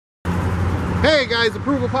Hey guys,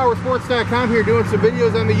 ApprovalPowersports.com here doing some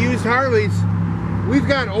videos on the used Harleys. We've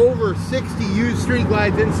got over 60 used Street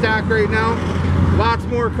Glides in stock right now. Lots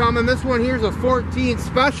more coming. This one here's a 14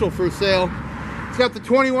 special for sale. It's got the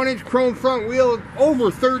 21-inch chrome front wheel.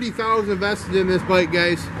 Over 30,000 invested in this bike,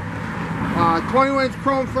 guys. 21-inch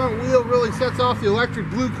chrome front wheel really sets off the electric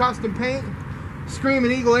blue custom paint.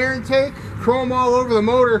 Screaming Eagle air intake. Chrome all over the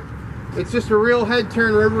motor. It's just a real head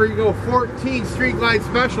turn wherever you go. 14 Street Glide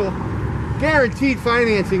special. Guaranteed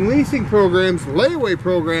financing, leasing programs, layaway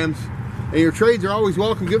programs, and your trades are always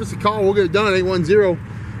welcome. Give us a call. We'll get it done at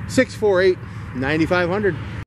 810-648-9500.